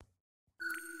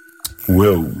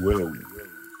Well,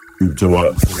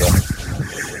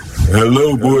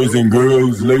 hello, boys and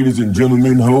girls, ladies and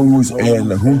gentlemen, hoes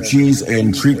and hoochies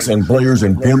and tricks and players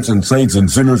and pimps and saints and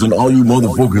sinners and all you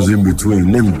motherfuckers in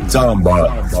between. Let me talk about.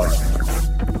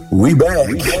 We back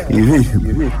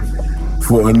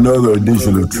for another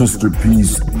edition of Twister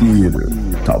Peace Theater.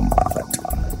 I'm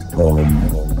gonna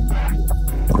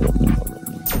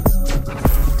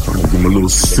give him a little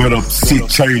setup,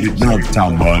 situated now.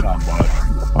 Talking about.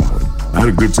 I had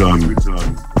a good time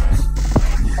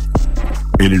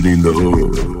editing the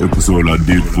episode I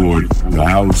did for the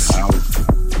house.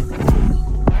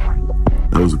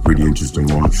 That was a pretty interesting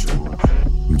watch.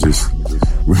 I'm just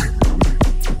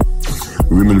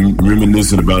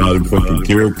reminiscing about how the fucking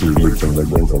characters looked on that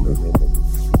motherfucker.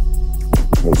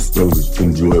 That was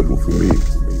enjoyable for me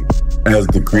as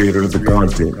the creator of the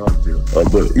content.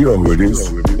 But you know who it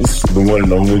is. It's the one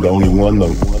and only, the only one, the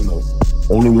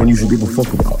only one you should give a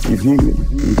fuck about. You feel me?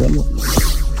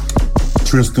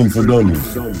 Tristan for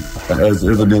Dummies, as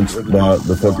evidenced by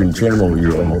the fucking channel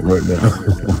you're on right now.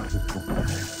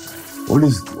 What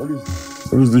is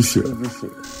this shit?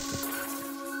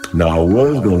 Now I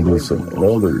was gonna do some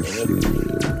other shit.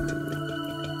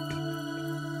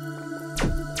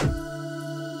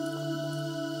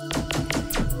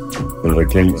 But I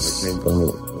can't.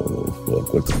 Oh fuck!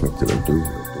 What the fuck did I do?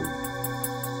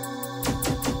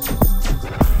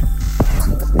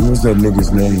 What was that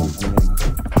nigga's name?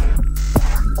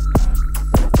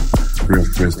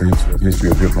 History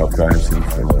of hip hop currency.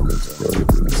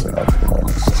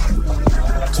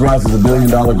 It's rise as a $1 billion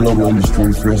global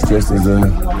industry. Fresh dressed as a.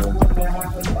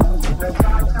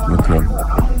 Okay.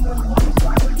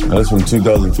 That's from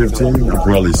 2015. You've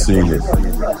probably seen it.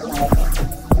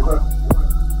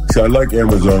 See, I like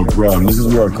Amazon Prime. This is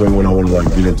where I come when I want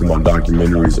to get into my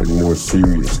documentaries and more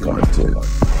serious content.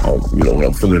 When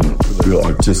I'm feeling real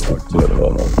artistic. But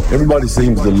everybody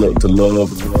seems to love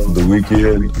The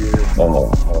Weeknd.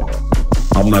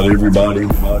 I'm not everybody.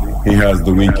 He has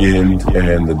The Weeknd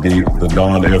and the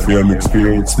Dawn FM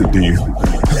experience, the deal.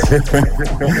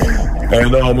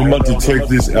 And I'm about to check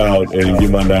this out and get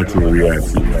my natural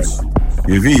reactions.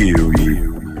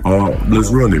 Let's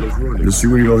run it. Let's see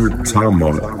what you're here talking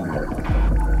about.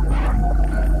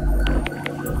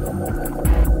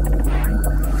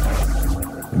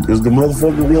 Is the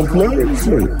motherfucker real playing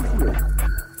shit?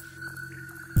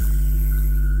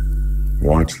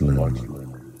 Watch me.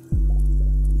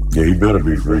 Yeah, he better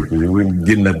be free, because he wouldn't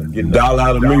get a dollar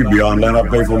out of me beyond that. I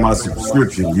pay for my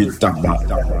subscription. Get talked about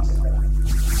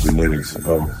genetics.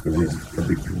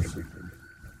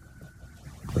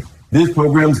 This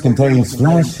program contains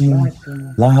flashing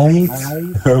lights.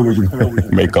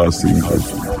 Make us see.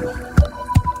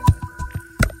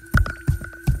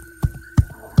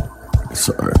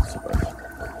 Sorry.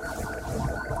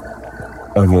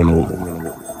 I have on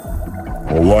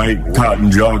a white cotton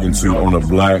jogging suit on a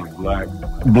black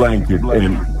blanket,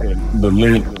 and the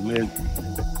lint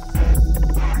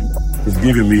is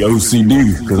giving me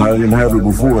OCD because I didn't have it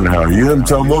before now. You know what I'm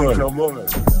talking about?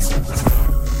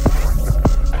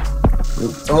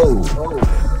 Oh.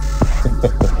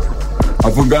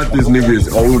 I forgot this nigga is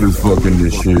old as fucking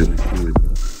this shit.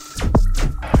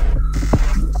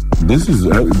 This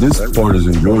part is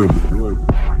enjoyable.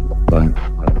 Like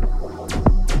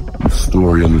the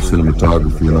story and the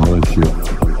cinematography and all that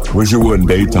shit. Wish it wasn't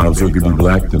daytime so it could be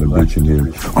black than a bitch in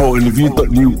here. Oh, and if you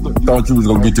thought you was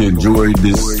gonna get to enjoy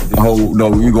this whole,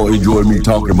 no, you're gonna enjoy me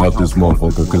talking about this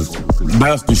motherfucker, because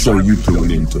that's the show you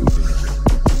tune into.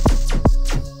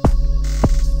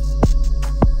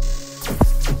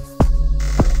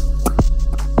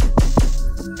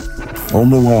 I don't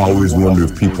know why I always wonder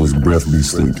if people's breath be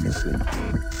stinking.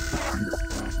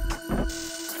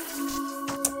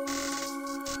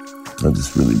 I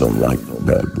just really don't like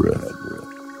bad breath.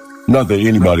 Not that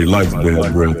anybody likes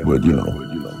bad breath, but I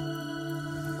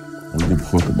don't give a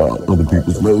fuck about other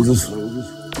people's noses.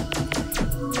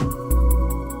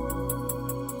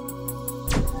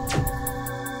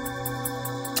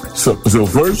 So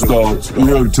first off,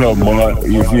 you're talking about,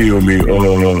 you feel me,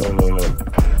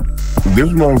 this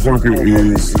motherfucker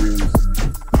is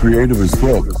creative as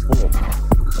fuck.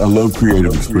 I love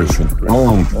creative expression.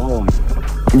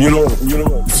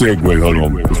 Segue, hold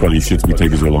on. That's why these shits be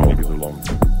taking so long.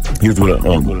 Here's what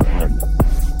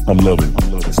I'm loving.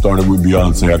 Started with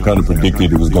Beyonce. I kind of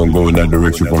predicted it was going to go in that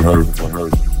direction for her.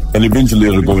 And eventually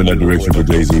it'll go in that direction for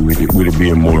Jay-Z with it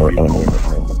being more,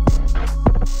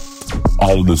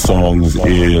 all of the songs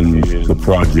in the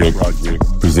project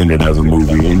presented as a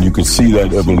movie, and you can see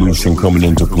that evolution coming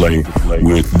into play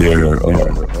with their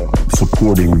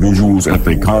supporting visuals at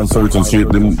their concerts and shit.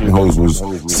 Them hoes was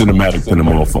cinematic than a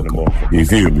motherfucker. You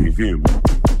feel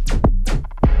me?